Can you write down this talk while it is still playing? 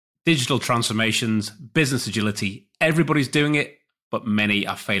Digital transformations, business agility, everybody's doing it, but many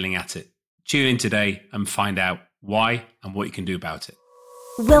are failing at it. Tune in today and find out why and what you can do about it.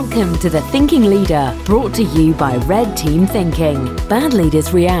 Welcome to The Thinking Leader, brought to you by Red Team Thinking. Bad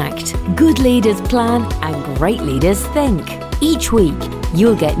leaders react, good leaders plan, and great leaders think. Each week,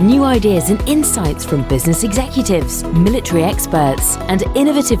 you'll get new ideas and insights from business executives, military experts, and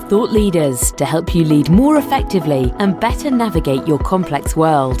innovative thought leaders to help you lead more effectively and better navigate your complex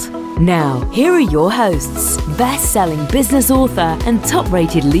world. Now, here are your hosts, best-selling business author and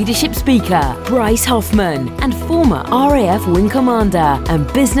top-rated leadership speaker, Bryce Hoffman, and former RAF Wing Commander and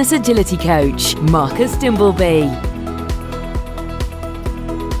business agility coach, Marcus Dimbleby.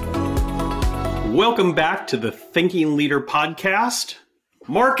 Welcome back to the Thinking Leader podcast.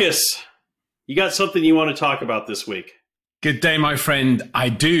 Marcus, you got something you want to talk about this week? Good day, my friend. I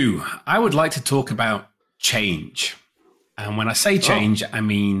do. I would like to talk about change. And when I say change, I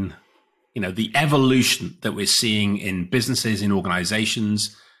mean, the evolution that we're seeing in businesses, in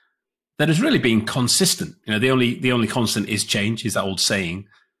organizations, that has really been consistent. The only constant is change, is that old saying.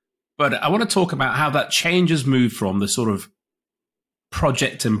 But I want to talk about how that change has moved from the sort of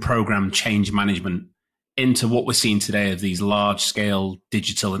project and program change management into what we're seeing today of these large-scale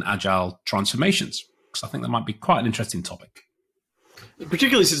digital and agile transformations. Because I think that might be quite an interesting topic.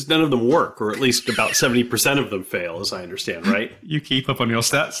 Particularly since none of them work, or at least about 70% of them fail, as I understand, right? You keep up on your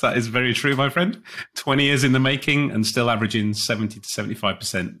stats. That is very true, my friend. 20 years in the making and still averaging 70 to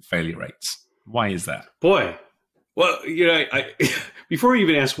 75% failure rates. Why is that? Boy, well, before we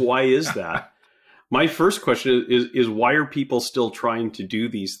even ask why is that, my first question is why are people still trying to do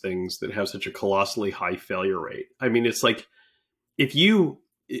these things that have such a colossally high failure rate? I mean, it's like if you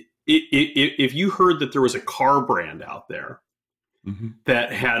heard that there was a car brand out there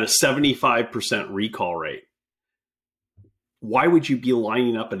that had a 75% recall rate, why would you be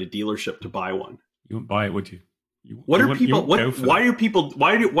lining up at a dealership to buy one? You wouldn't buy it, would you? Do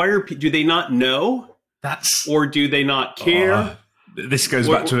they not know? Or do they not care? This goes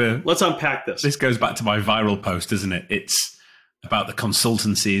back to let's unpack this. This goes back to my viral post, isn't it? It's about the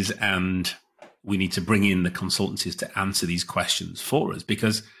consultancies, and we need to bring in the consultancies to answer these questions for us,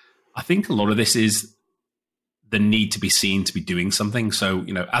 because I think a lot of this is the need to be seen to be doing something. So,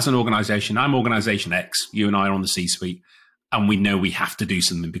 as an organization, I'm organization X, you and I are on the C-suite, and we know we have to do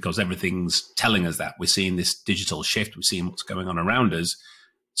something because everything's telling us that. We're seeing this digital shift. We're seeing what's going on around us.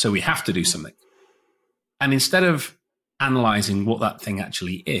 So we have to do something. And instead of analyzing what that thing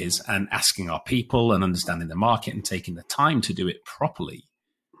actually is and asking our people and understanding the market and taking the time to do it properly,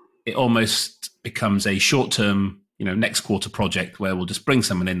 it almost becomes a short-term, next quarter project where we'll just bring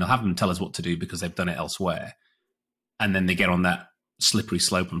someone in, they'll have them tell us what to do because they've done it elsewhere. And then they get on that slippery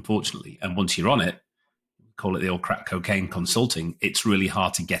slope, unfortunately. And once you're on it, call it the old crack cocaine consulting, it's really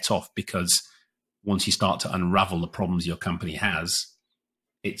hard to get off, because once you start to unravel the problems your company has,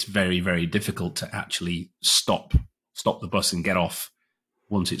 it's very, very difficult to actually stop the bus and get off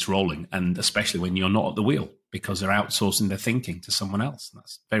once it's rolling. And especially when you're not at the wheel, because they're outsourcing their thinking to someone else. And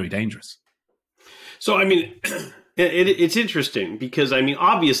that's very dangerous. So, I mean, it's interesting because, I mean,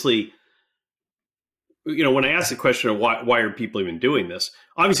 obviously, when I ask the question of why are people even doing this,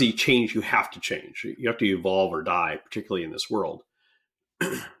 obviously change, you have to change. You have to evolve or die, particularly in this world.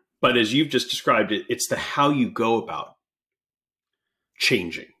 But as you've just described it, it's the how you go about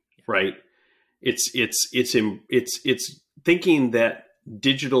changing, right? It's thinking that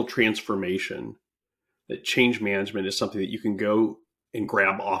digital transformation, that change management is something that you can go and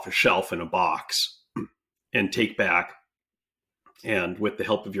grab off a shelf in a box and take back, and with the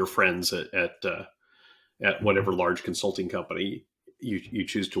help of your friends at whatever large consulting company you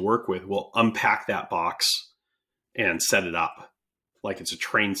choose to work with, will unpack that box and set it up like it's a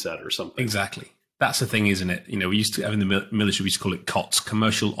train set or something. Exactly. That's the thing, isn't it? We used to have in the military, we used to call it COTS,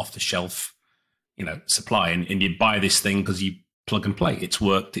 commercial off the shelf, supply, and you buy this thing because you plug and play. It's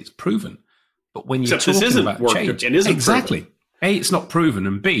worked, it's proven. But when you're talking about change, exactly. Proven. A, it's not proven,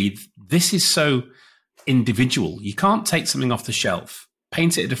 and B, this is so individual. You can't take something off the shelf,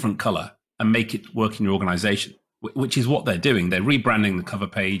 paint it a different color, and make it work in your organization, which is what they're doing. They're rebranding the cover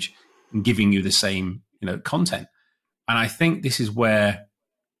page and giving you the same, content. And I think this is where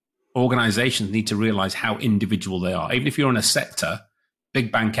organizations need to realize how individual they are. Even if you're in a sector,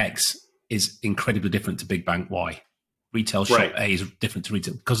 Big Bank X is incredibly different to Big Bank Y. Retail shop A is different to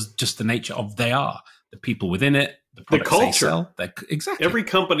retail because just the nature of they are, the people within it, the products culture. they sell. Exactly. Every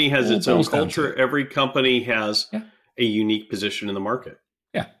company has its own culture. Every company has a unique position in the market.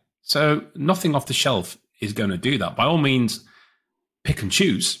 Yeah. So nothing off the shelf is going to do that. By all means, pick and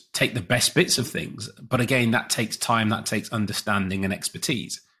choose, take the best bits of things. But again, that takes time, that takes understanding and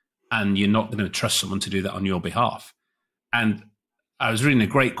expertise. and you're not going to trust someone to do that on your behalf. And I was reading a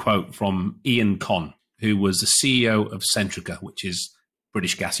great quote from Ian Conn, who was the CEO of Centrica, which is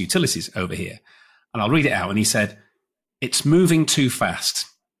British Gas Utilities over here. And I'll read it out. And he said, "It's moving too fast.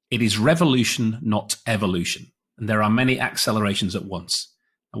 It is revolution, not evolution. And there are many accelerations at once.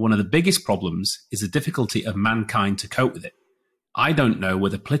 And one of the biggest problems is the difficulty of mankind to cope with it. I don't know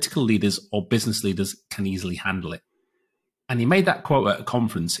whether political leaders or business leaders can easily handle it." And he made that quote at a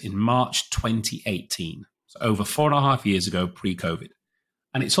conference in March 2018, so over 4.5 years ago, pre-COVID.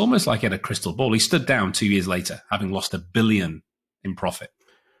 And it's almost like he had a crystal ball. He stood down 2 years later, having lost $1 billion in profit.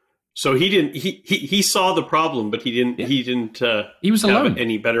 So he didn't. He saw the problem, but he didn't. Yeah. He was alone. Have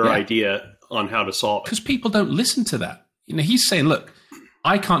any better idea on how to solve it. Because people don't listen to that. He's saying, "Look,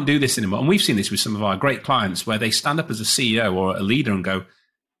 I can't do this anymore." And we've seen this with some of our great clients, where they stand up as a CEO or a leader and go,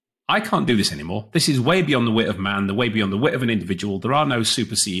 "I can't do this anymore. This is way beyond the wit of man, the way beyond the wit of an individual. There are no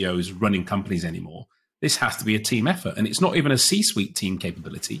super CEOs running companies anymore. This has to be a team effort." And it's not even a C-suite team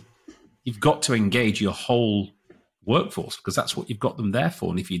capability. You've got to engage your whole workforce, because that's what you've got them there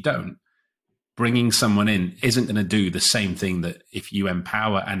for. And if you don't, bringing someone in isn't going to do the same thing that if you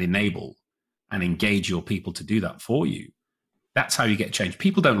empower and enable and engage your people to do that for you. That's how you get change.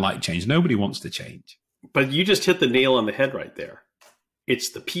 People don't like change. Nobody wants to change. But you just hit the nail on the head right there. It's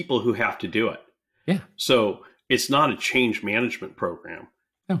the people who have to do it. Yeah. So it's not a change management program.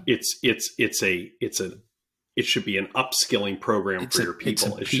 No. It should be an upskilling program for your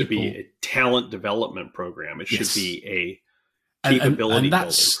people. It should be a talent development program. It should be a capability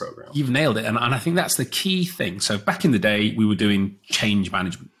building program. You've nailed it. And I think that's the key thing. So back in the day, we were doing change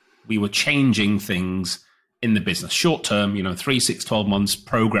management. We were changing things in the business, short term, 3, 6, 12 months,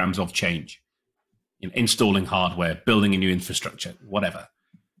 programs of change, installing hardware, building a new infrastructure, whatever.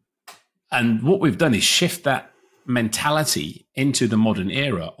 And what we've done is shift that mentality into the modern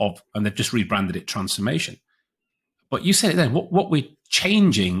era and they've just rebranded it transformation. But you said it then, what we're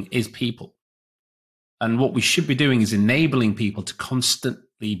changing is people. And what we should be doing is enabling people to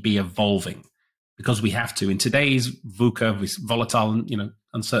constantly be evolving, because we have to. In today's VUCA, this volatile,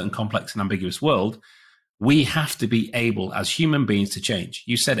 uncertain, complex, and ambiguous world, we have to be able, as human beings, to change.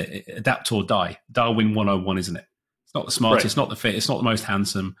 You said it, adapt or die. Darwin 101, isn't it? It's not the smartest, It's not the fit, it's not the most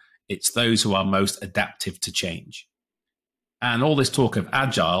handsome. It's those who are most adaptive to change. And all this talk of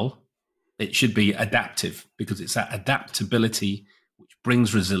agile, it should be adaptive, because it's that adaptability which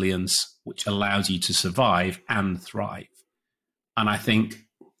brings resilience, which allows you to survive and thrive. And I think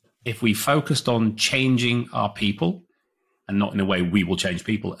if we focused on changing our people, and not in a way we will change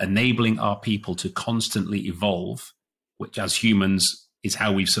people, enabling our people to constantly evolve, which as humans is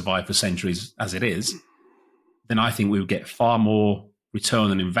how we've survived for centuries as it is, then I think we would get far more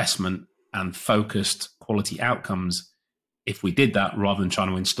return on investment and focused quality outcomes if we did that, rather than trying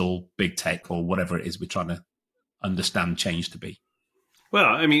to install big tech or whatever it is we're trying to understand change to be. Well,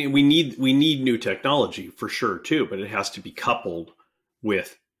 I mean, we need new technology for sure too, but it has to be coupled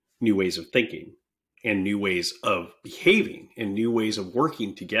with new ways of thinking and new ways of behaving and new ways of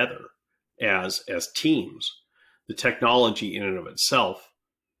working together as teams. The technology in and of itself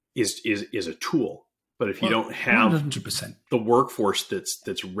is a tool, but if you don't have 100%. the workforce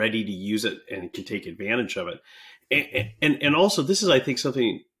that's ready to use it and can take advantage of it, and also this is, I think,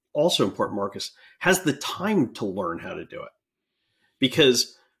 something also important, Marcus, has the time to learn how to do it.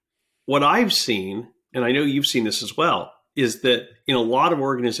 Because what I've seen, and I know you've seen this as well, is that in a lot of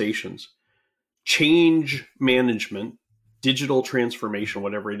organizations, change management, digital transformation,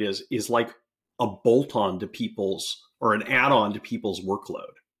 whatever it is like a bolt-on to people's, or an add-on to people's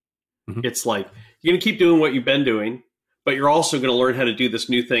workload. Mm-hmm. It's like, you're going to keep doing what you've been doing, but you're also going to learn how to do this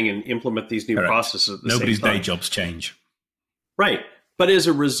new thing and implement these new processes at the Nobody's same time. day jobs change. Right. But as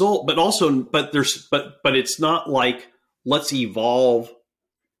a result, but it's not like, let's evolve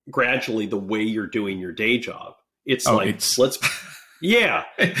gradually the way you're doing your day job. It's yeah.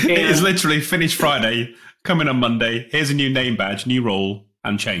 It's literally finish Friday, come in on Monday, here's a new name badge, new role,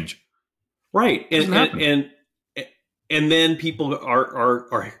 and change. Right. And then people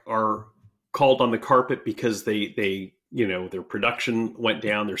are called on the carpet because they their production went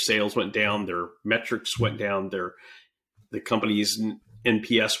down, their sales went down, their metrics went down, the company's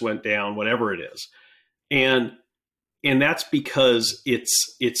NPS went down, whatever it is. And that's because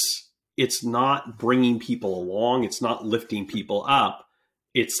it's not bringing people along. It's not lifting people up.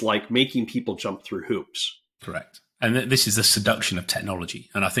 It's like making people jump through hoops. Correct. And this is the seduction of technology.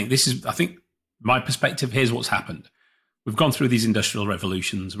 And I think my perspective, here's what's happened. We've gone through these industrial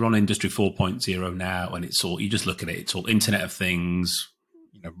revolutions. We're on Industry 4.0 now, and it's all, you just look at it, it's all Internet of Things,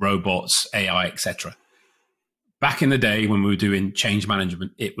 robots, AI, etc. back in the day when we were doing change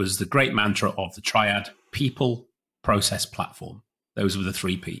management, it was the great mantra of the triad: people, process, platform. Those were the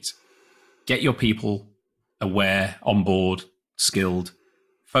 3 Ps. Get your people aware, on board, skilled,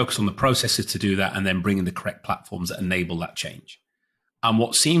 focus on the processes to do that, and then bring in the correct platforms that enable that change. And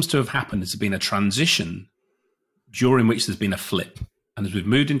what seems to have happened has been a transition during which there's been a flip. And as we've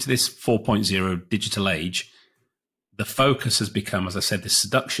moved into this 4.0 digital age, the focus has become, as I said, the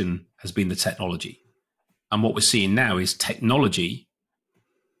seduction has been the technology. And what we're seeing now is technology,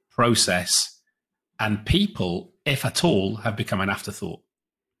 process, and people, if at all, have become an afterthought.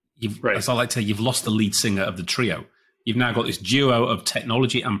 Right. As I like to say, you've lost the lead singer of the trio. You've now got this duo of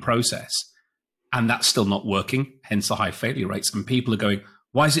technology and process, and that's still not working, hence the high failure rates. And people are going,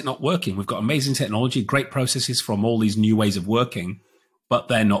 why is it not working? We've got amazing technology, great processes from all these new ways of working, but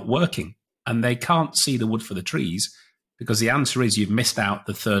they're not working. And they can't see the wood for the trees because the answer is you've missed out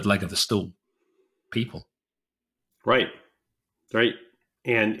the third leg of the stool, people. Right.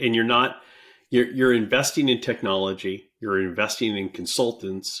 And you're investing in technology, you're investing in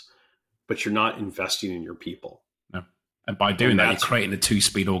consultants, but you're not investing in your people. No. And by doing that, you're creating a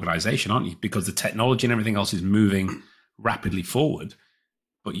 2-speed organization, aren't you? Because the technology and everything else is moving rapidly forward,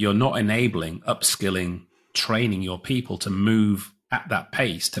 but you're not enabling, upskilling, training your people to move at that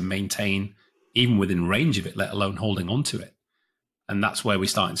pace to maintain even within range of it, let alone holding on to it. And that's where we're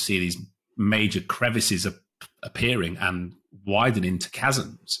starting to see these major crevices appearing and widening to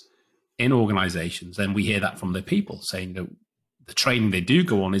chasms in organizations. And we hear that from the people saying, the training they do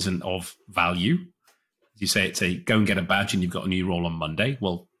go on isn't of value. You say it's a go and get a badge and you've got a new role on Monday.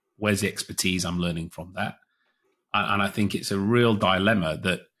 Well, where's the expertise I'm learning from that? And I think it's a real dilemma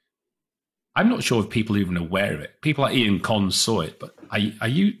that I'm not sure if people are even aware of it. People like Ian Cons saw it, but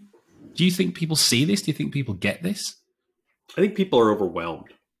do you think people see this? Do you think people get this? I think people are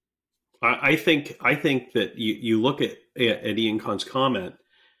overwhelmed. I think that you look at Ian Cons' comment,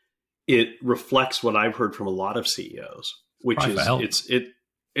 it reflects what I've heard from a lot of CEOs, which is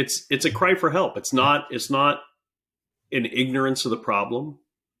it's a cry for help. It's not an ignorance of the problem.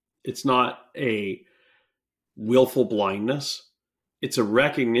 It's not a willful blindness. It's a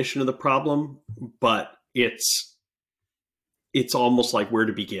recognition of the problem, but it's almost like where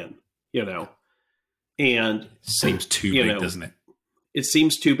to begin, and seems too big, doesn't it? It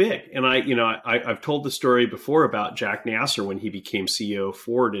seems too big. And I've told the story before about Jack Nasser when he became CEO of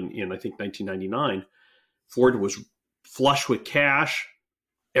Ford in I think 1999. Ford was flush with cash.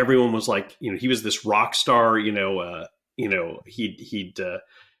 Everyone was like, he was this rock star. He'd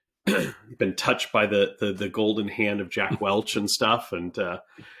been touched by the golden hand of Jack Welch and stuff, and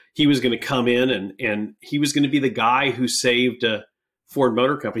he was going to come in and he was going to be the guy who saved Ford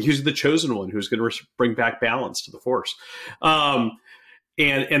Motor Company. He was the chosen one who was going to bring back balance to the force.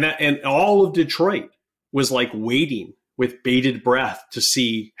 And all of Detroit was like waiting with bated breath to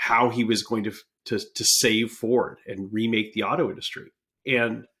see how he was going to save Ford and remake the auto industry.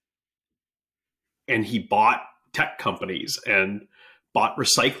 And he bought tech companies and bought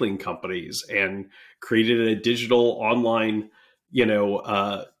recycling companies and created a digital online,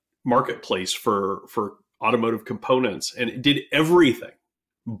 marketplace for automotive components, and it did everything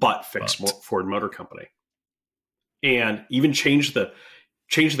but fix Ford Motor Company, and even changed the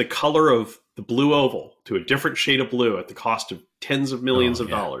color of the blue oval to a different shade of blue at the cost of tens of millions of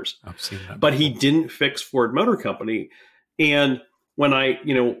dollars. I've seen that but he didn't fix Ford Motor Company. And when I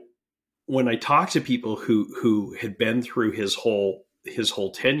talk to people who had been through his whole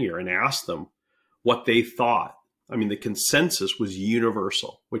tenure and asked them what they thought, I mean, the consensus was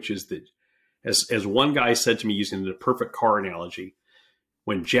universal, which is that, as one guy said to me using the perfect car analogy,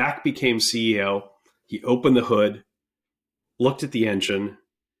 when Jack became CEO, he opened the hood, looked at the engine,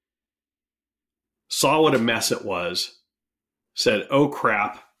 saw what a mess it was, said, "Oh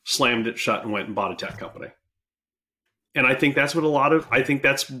crap," slammed it shut and went and bought a tech company. And I think that's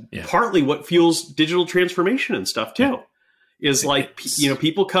that's partly what fuels digital transformation and stuff too. Is like,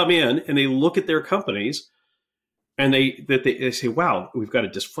 people come in and they look at their companies and they say, "Wow, we've got a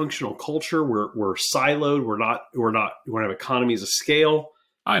dysfunctional culture. We're siloed. We don't have economies of scale.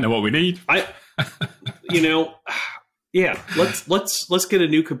 I know what we need." Let's get a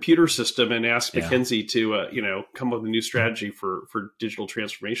new computer system and ask McKinsey to come up with a new strategy for digital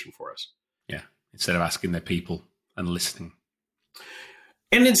transformation for us. Yeah, instead of asking their people and listening,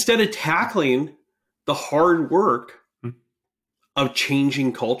 and instead of tackling the hard work of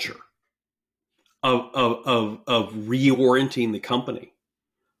changing culture, of reorienting the company,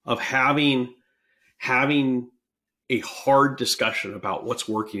 of having a hard discussion about what's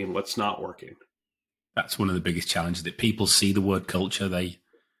working and what's not working. That's one of the biggest challenges, that people see the word culture. They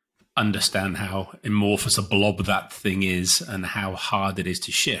understand how amorphous a blob that thing is and how hard it is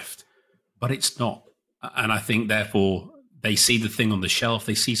to shift. But it's not. And I think, therefore, they see the thing on the shelf.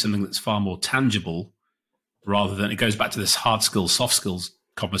 They see something that's far more tangible rather than, it goes back to this hard skills, soft skills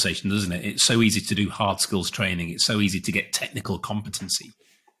conversation, doesn't it? It's so easy to do hard skills training. It's so easy to get technical competency,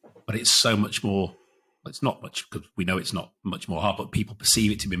 but it's so much more. It's not much, because we know it's not much more hard, but people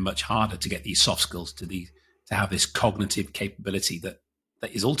perceive it to be much harder to get these soft skills, to have this cognitive capability that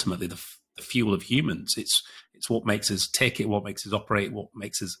is ultimately the fuel of humans. It's what makes us tick, what makes us operate, what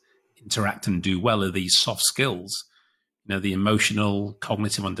makes us interact and do well are these soft skills. You know, the emotional,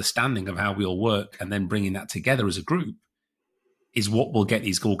 cognitive understanding of how we all work, and then bringing that together as a group is what will get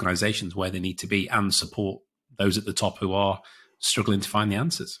these organizations where they need to be and support those at the top who are struggling to find the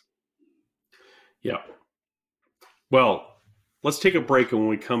answers. Yeah. Well, let's take a break, and when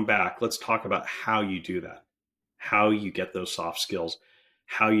we come back, let's talk about how you do that, how you get those soft skills,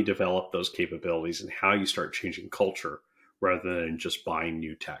 how you develop those capabilities, and how you start changing culture rather than just buying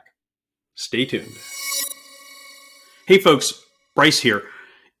new tech. Stay tuned. Hey folks, Bryce here.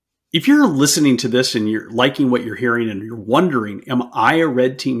 If you're listening to this and you're liking what you're hearing and you're wondering, am I a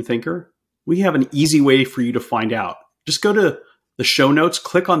red team thinker? We have an easy way for you to find out. Just go to the show notes,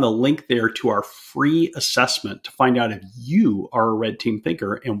 click on the link there to our free assessment to find out if you are a red team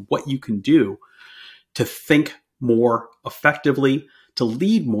thinker and what you can do to think more effectively, to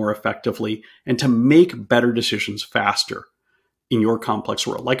lead more effectively, and to make better decisions faster in your complex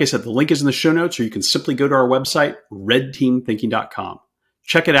world. Like I said, the link is in the show notes, or you can simply go to our website, redteamthinking.com.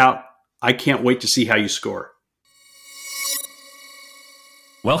 Check it out. I can't wait to see how you score.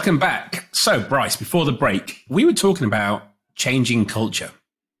 Welcome back. So, Bryce, before the break, we were talking about changing culture.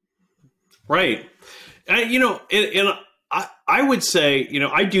 Right. I would say,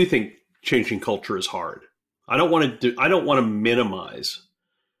 I do think changing culture is hard. I don't want to minimize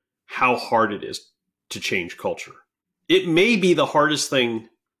how hard it is to change culture. It may be the hardest thing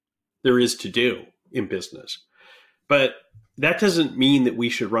there is to do in business, but that doesn't mean that we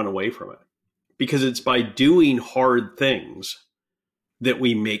should run away from it, because it's by doing hard things that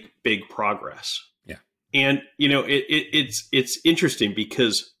we make big progress. Yeah. And, it's interesting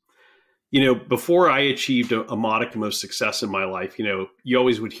because, before I achieved a modicum of success in my life, you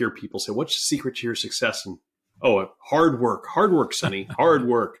always would hear people say, what's the secret to your success? And, hard work, Sonny, hard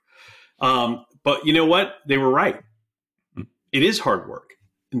work. But you know what? They were right. It is hard work.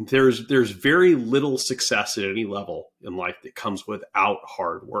 And there's very little success at any level in life that comes without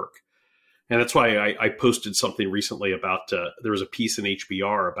hard work. And that's why I posted something recently about, there was a piece in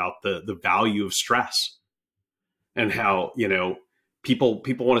HBR about the value of stress and how, people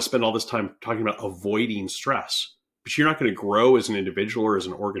want to spend all this time talking about avoiding stress, but you're not going to grow as an individual or as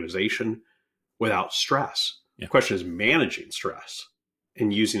an organization without stress. Yeah. The question is managing stress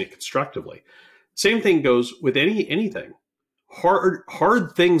and using it constructively. Same thing goes with anything.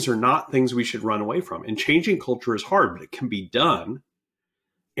 Hard things are not things we should run away from. And changing culture is hard, but it can be done.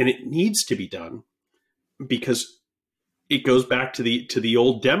 And it needs to be done because it goes back to the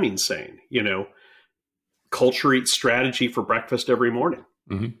old Deming saying, culture eats strategy for breakfast every morning.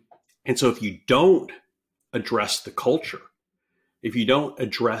 Mm-hmm. And so if you don't address the culture, if you don't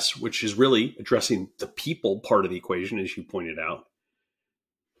address, which is really addressing the people part of the equation, as you pointed out,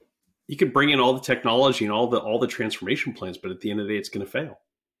 you can bring in all the technology and all the transformation plans, but at the end of the day, it's going to fail.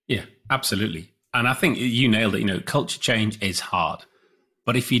 Yeah, absolutely. And I think you nailed it. Culture change is hard.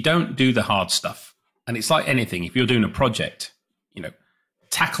 But if you don't do the hard stuff, and it's like anything, if you're doing a project,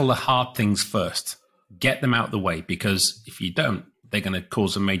 tackle the hard things first, get them out of the way, because if you don't, they're going to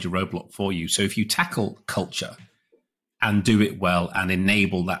cause a major roadblock for you. So if you tackle culture and do it well and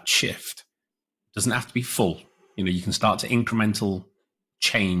enable that shift, it doesn't have to be full. You can start to incremental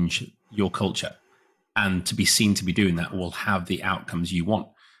change your culture, and to be seen to be doing that will have the outcomes you want.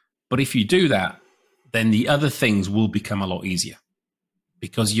 But if you do that, then the other things will become a lot easier,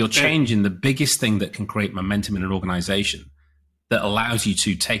 because you're changing the biggest thing that can create momentum in an organization that allows you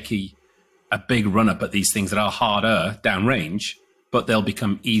to take a big run up at these things that are harder downrange, but they'll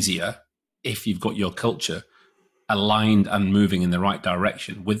become easier if you've got your culture aligned and moving in the right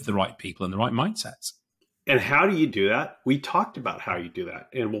direction with the right people and the right mindsets. And how do you do that? We talked about how you do that,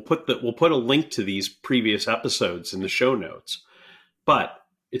 and we'll put a link to these previous episodes in the show notes. But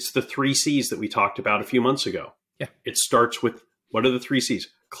it's the 3 C's that we talked about a few months ago. Yeah. It starts with, what are the 3 C's?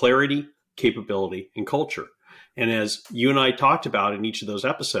 Clarity, capability, and culture. And as you and I talked about in each of those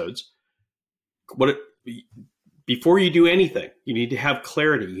episodes, before you do anything, you need to have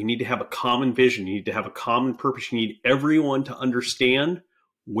clarity. You need to have a common vision. You need to have a common purpose. You need everyone to understand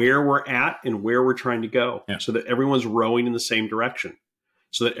where we're at and where we're trying to go, so that everyone's rowing in the same direction.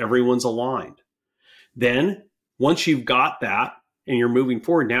 so that everyone's aligned. Then once you've got that and you're moving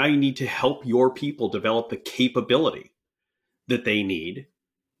forward, now you need to help your people develop the capability that they need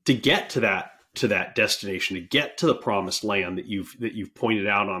to get to that destination, to get to the promised land that you've pointed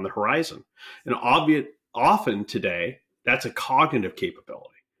out on the horizon. And often today, that's a cognitive capability.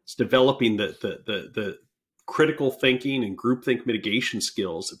 It's developing the critical thinking and groupthink mitigation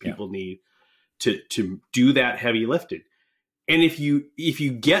skills that people need to do that heavy lifting. And if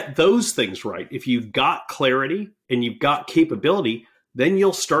you get those things right, if you've got clarity and you've got capability, then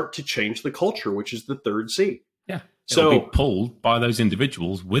you'll start to change the culture, which is the third C. Yeah. It'll be pulled by those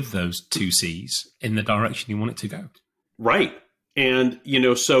individuals with those 2 C's in the direction you want it to go. Right. And,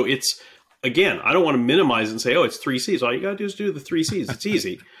 so it's, again, I don't want to minimize and say, oh, it's 3 C's. All you got to do is do the 3 C's. It's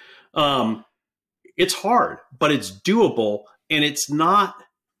easy. It's hard, but it's doable, and it's not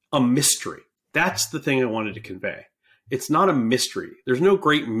a mystery. That's the thing I wanted to convey. It's not a mystery. There's no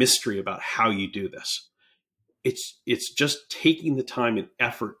great mystery about how you do this. It's just taking the time and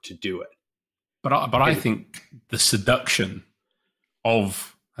effort to do it. But I think the seduction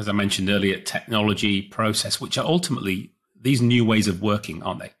of, as I mentioned earlier, technology, process, which are ultimately these new ways of working,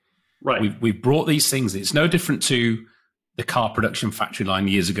 aren't they? Right. We've brought these things. It's no different to the car production factory line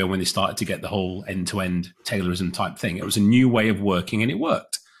years ago when they started to get the whole end-to-end Taylorism type thing. It was a new way of working, and it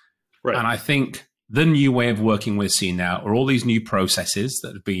worked. Right. And I think the new way of working we're seeing now are all these new processes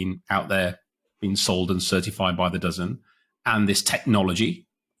that have been out there, been sold and certified by the dozen, and this technology,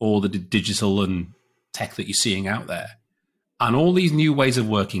 all the digital and tech that you're seeing out there. And all these new ways of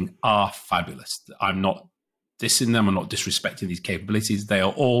working are fabulous. I'm not dissing them. I'm not disrespecting these capabilities. They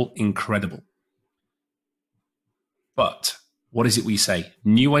are all incredible. But what is it we say?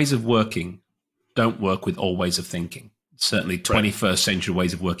 New ways of working don't work with old ways of thinking. Certainly 21st century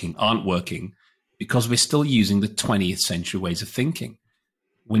ways of working aren't working because we're still using the 20th century ways of thinking.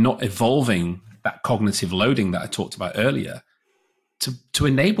 We're not evolving that cognitive loading that I talked about earlier to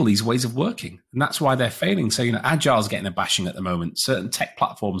enable these ways of working. And that's why they're failing. So, Agile's getting a bashing at the moment. Certain tech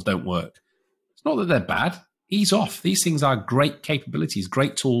platforms don't work. It's not that they're bad. Ease off. These things are great capabilities,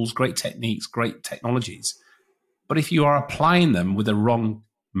 great tools, great techniques, great technologies. But if you are applying them with a wrong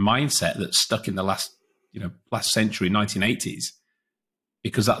mindset that's stuck in the last century, 1980s,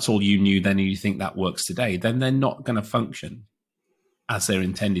 because that's all you knew then and you think that works today, then they're not going to function as they're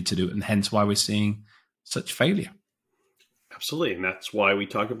intended to do. And hence why we're seeing such failure. Absolutely. And that's why we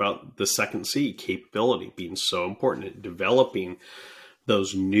talk about the second C, capability, being so important in developing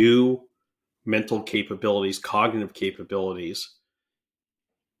those new mental capabilities, cognitive capabilities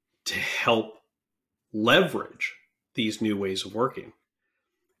to help leverage these new ways of working.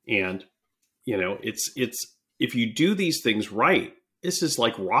 And, it's if you do these things right, this is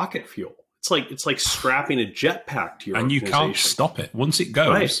like rocket fuel. It's like strapping a jetpack to your and you can't stop it. Once it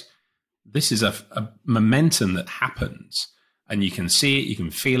goes, this is a momentum that happens. And you can see it, you can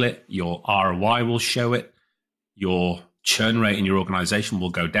feel it, your ROI will show it, your churn rate in your organization will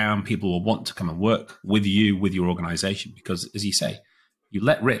go down, people will want to come and work with you, with your organization, because as you say, you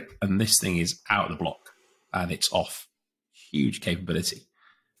let rip and this thing is out of the block and it's off. Huge capability.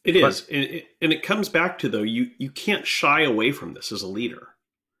 It is. And it comes back to, though, you can't shy away from this as a leader.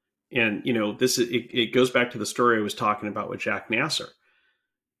 And, it goes back to the story I was talking about with Jack Nasser.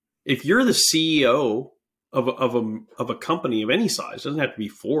 If you're the CEO of a company of any size, it doesn't have to be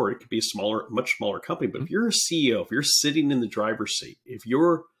Ford, it could be a much smaller company. But if you're a CEO, if you're sitting in the driver's seat, if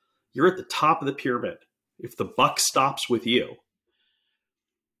you're at the top of the pyramid, if the buck stops with you,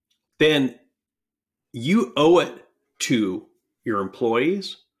 then you owe it to your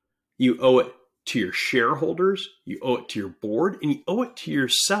employees, you owe it to your shareholders, you owe it to your board, and you owe it to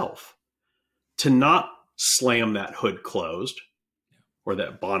yourself to not slam that hood closed or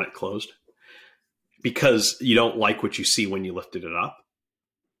that bonnet closed because you don't like what you see when you lifted it up,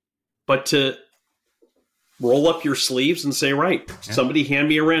 but to roll up your sleeves and say, somebody hand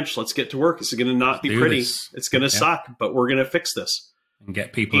me a wrench. Let's get to work. This is going to not be pretty. It's going to suck, but we're going to fix this. And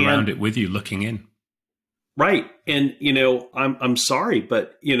get people around it with you looking in. Right. And, I'm sorry,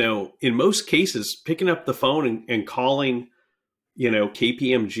 but, in most cases, picking up the phone and calling,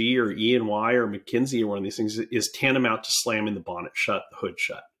 KPMG or E&Y or McKinsey or one of these things is tantamount to slamming the bonnet shut, the hood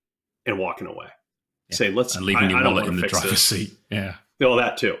shut, and walking away. Yeah. Say, and leaving your wallet in the driver's seat. Yeah. All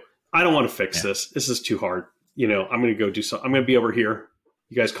that too. I don't want to fix this. This is too hard. I'm going to go do something. I'm going to be over here.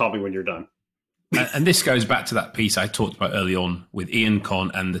 You guys call me when you're done. And this goes back to that piece I talked about early on with Ian Conn,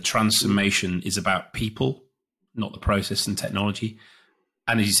 and the transformation is about people, not the process and technology.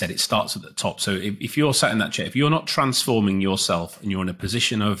 And as you said, it starts at the top. So if you're sat in that chair, if you're not transforming yourself and you're in a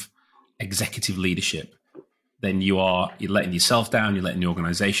position of executive leadership, then you're letting yourself down, you're letting the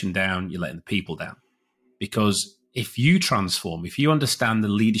organization down, you're letting the people down. Because if you transform, if you understand the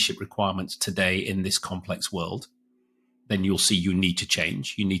leadership requirements today in this complex world, then you'll see you need to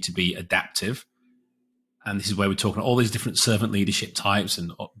change. You need to be adaptive. And this is where we're talking all these different servant leadership types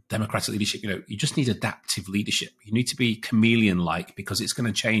and democratic leadership. You just need adaptive leadership. You need to be chameleon-like because it's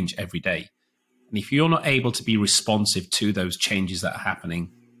going to change every day. And if you're not able to be responsive to those changes that are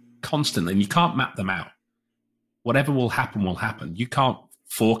happening constantly, and you can't map them out, whatever will happen will happen. You can't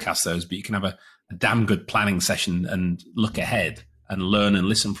forecast those, but you can have a damn good planning session and look ahead and learn and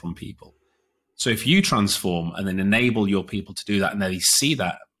listen from people. So if you transform and then enable your people to do that, and they see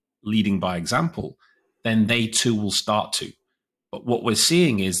that leading by example, then they too will start to. But what we're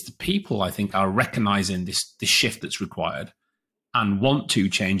seeing is the people, I think, are recognizing this shift that's required and want to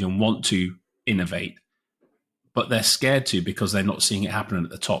change and want to innovate, but they're scared to because they're not seeing it happening at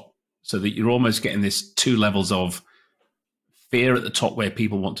the top. So that you're almost getting this two levels of fear at the top where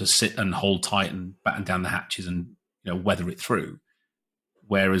people want to sit and hold tight and batten down the hatches and weather it through.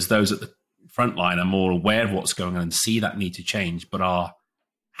 Whereas those at the front line are more aware of what's going on and see that need to change, but are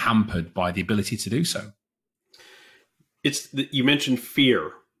hampered by the ability to do so. You mentioned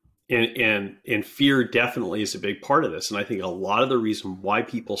fear, and fear definitely is a big part of this. And I think a lot of the reason why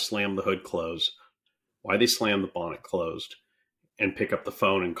people slam the hood closed, why they slam the bonnet closed and pick up the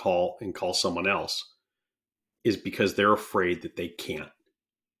phone and call someone else, is because they're afraid that they can't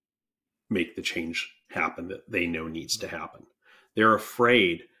make the change happen that they know needs to happen. They're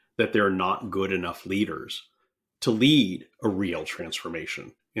afraid that they're not good enough leaders to lead a real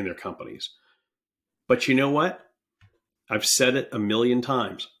transformation in their companies. But you know what? I've said it a million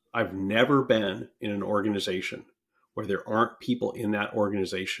times. I've never been in an organization where there aren't people in that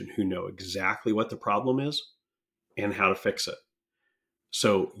organization who know exactly what the problem is and how to fix it.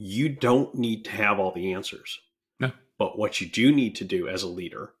 So you don't need to have all the answers. No. But what you do need to do as a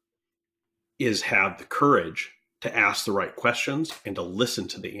leader is have the courage to ask the right questions and to listen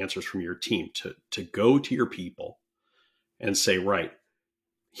to the answers from your team, to go to your people and say, right,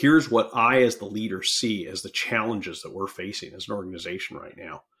 here's what I as the leader see as the challenges that we're facing as an organization right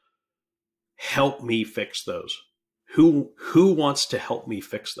now. Help me fix those. Who wants to help me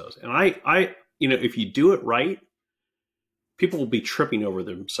fix those? And I if you do it right, people will be tripping over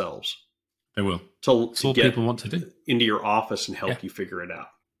themselves. They will. To what get people want to do. Into your office and help you figure it out.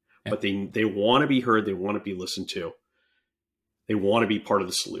 Yeah. But they want to be heard. They want to be listened to. They want to be part of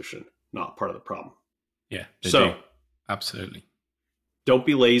the solution, not part of the problem. Yeah. So do. Absolutely. Don't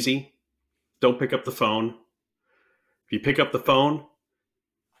be lazy. Don't pick up the phone. If you pick up the phone,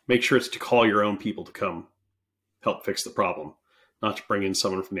 make sure it's to call your own people to come help fix the problem, not to bring in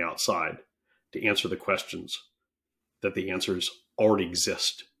someone from the outside to answer the questions that the answers already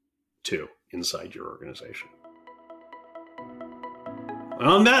exist to inside your organization. And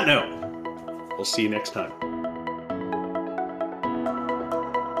on that note, we'll see you next time.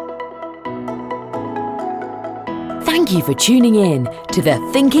 Thank you for tuning in to The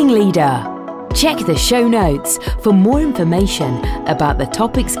Thinking Leader. Check the show notes for more information about the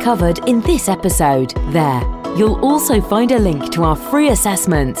topics covered in this episode. There, you'll also find a link to our free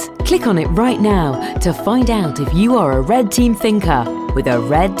assessment. Click on it right now to find out if you are a Red Team thinker with a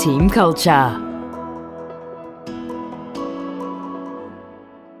Red Team culture.